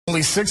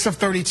Only 6 of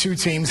 32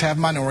 teams have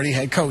minority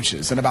head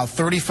coaches, and about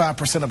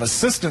 35% of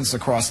assistants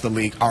across the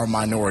league are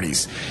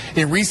minorities.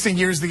 In recent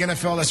years, the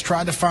NFL has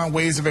tried to find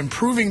ways of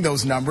improving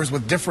those numbers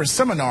with different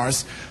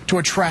seminars to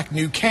attract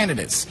new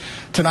candidates.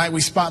 Tonight,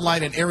 we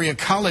spotlight an area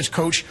college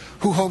coach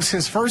who hopes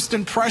his first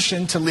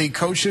impression to league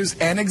coaches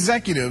and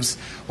executives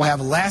will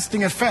have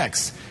lasting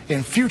effects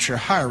in future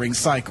hiring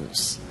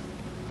cycles.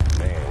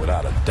 Man,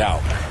 without a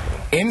doubt.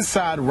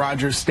 Inside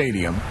Rogers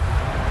Stadium,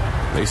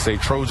 they say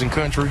Trojan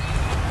country.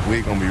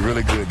 We're going to be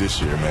really good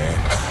this year, man.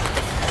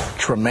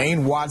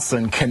 Trumaine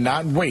Watson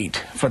cannot wait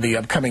for the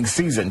upcoming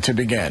season to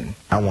begin.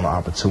 I want an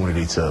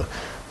opportunity to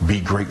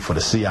be great for the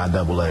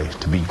CIAA,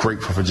 to be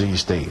great for Virginia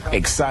State.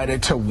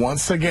 Excited to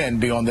once again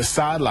be on the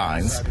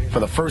sidelines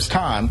for the first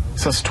time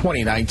since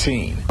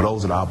 2019.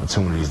 Those are the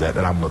opportunities that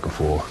I'm looking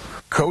for.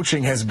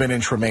 Coaching has been in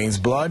Trumaine's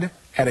blood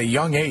at a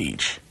young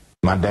age.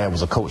 My dad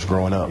was a coach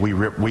growing up. We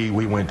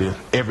went to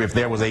if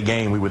there was a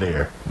game, we were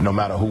there, no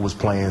matter who was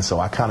playing. So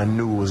I kind of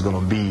knew it was going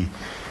to be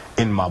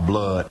in my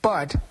blood.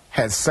 But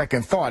had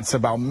second thoughts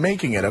about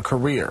making it a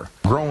career.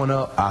 Growing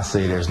up, I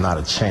say there's not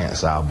a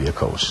chance I'll be a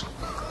coach,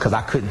 because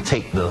I couldn't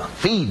take the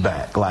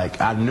feedback.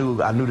 Like I knew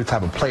the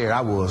type of player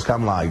I was.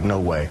 I'm like, no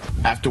way.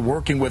 After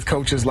working with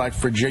coaches like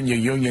Virginia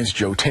Union's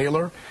Joe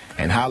Taylor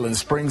and Highland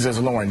Springs'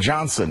 Lauren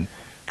Johnson,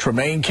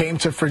 Trumaine came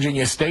to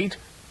Virginia State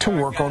to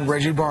work on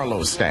Reggie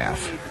Barlow's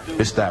staff.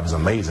 This staff is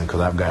amazing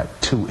because I've got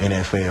 2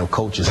 NFL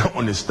coaches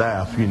on this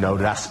staff, you know,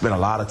 that I spent a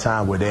lot of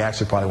time with. They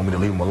actually probably want me to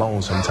leave them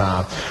alone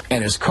sometime.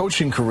 And his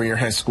coaching career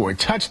has scored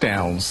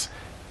touchdowns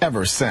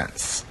ever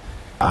since.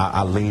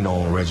 I lean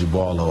on Reggie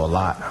Barlow a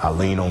lot. I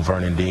lean on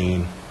Vernon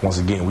Dean. Once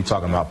again, we're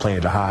talking about playing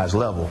at the highest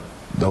level.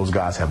 Those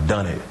guys have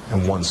done it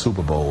and won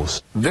Super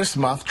Bowls. This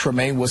month,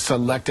 Trumaine was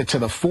selected to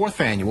the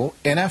 4th annual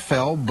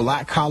NFL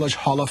Black College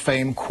Hall of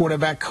Fame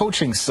Quarterback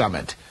Coaching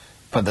Summit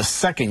for the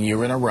 2nd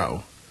year in a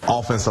row.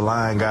 Offensive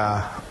line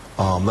guy,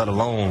 let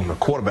alone the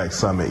quarterback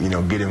summit, you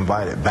know, get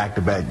invited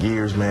back-to-back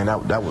years, man,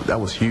 that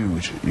was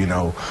huge, you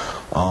know.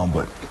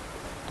 But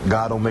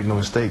God don't make no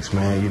mistakes,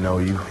 man. You know,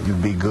 you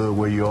be good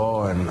where you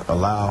are and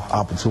allow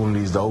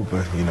opportunities to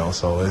open, you know,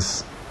 so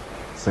it's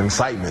an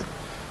excitement.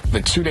 The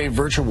 2-day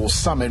virtual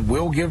summit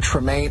will give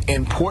Trumaine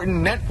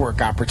important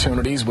network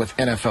opportunities with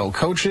NFL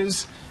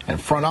coaches and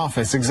front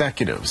office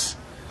executives.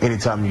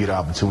 Anytime you get an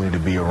opportunity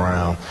to be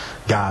around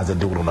guys that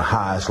do it on the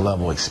highest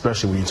level,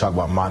 especially when you talk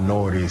about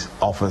minorities,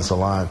 offensive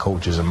line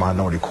coaches and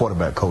minority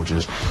quarterback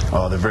coaches,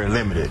 they're very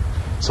limited.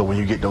 So when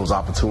you get those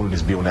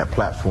opportunities to be on that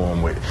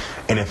platform with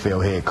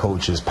NFL head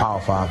coaches, Power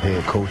 5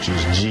 head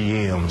coaches,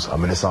 GMs, I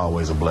mean, it's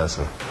always a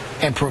blessing.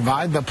 And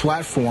provide the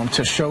platform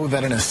to show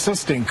that an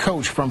assistant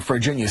coach from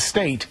Virginia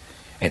State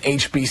and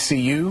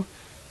HBCU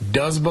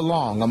does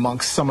belong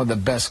amongst some of the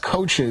best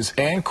coaches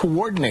and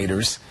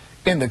coordinators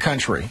in the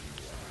country.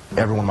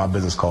 Every one of my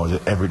business cards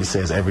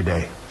says every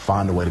day,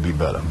 find a way to be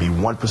better. Be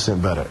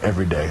 1% better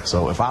every day.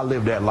 So if I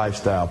live that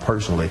lifestyle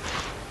personally,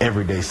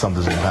 every day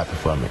something's going to happen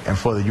for me. And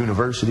for the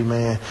university,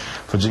 man,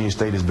 Virginia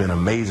State has been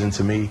amazing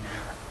to me.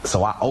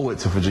 So I owe it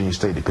to Virginia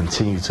State to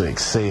continue to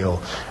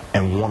excel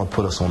and want to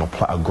put us on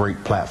a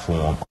great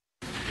platform.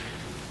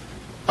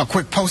 A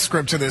quick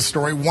postscript to this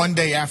story. One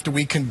day after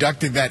we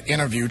conducted that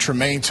interview,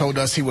 Trumaine told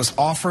us he was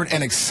offered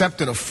and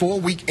accepted a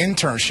 4-week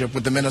internship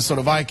with the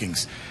Minnesota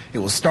Vikings. It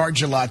will start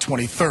July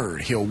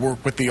 23rd. He'll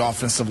work with the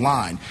offensive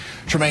line.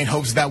 Trumaine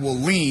hopes that will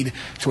lead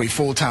to a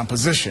full-time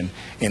position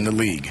in the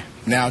league.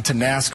 Now to NASCAR.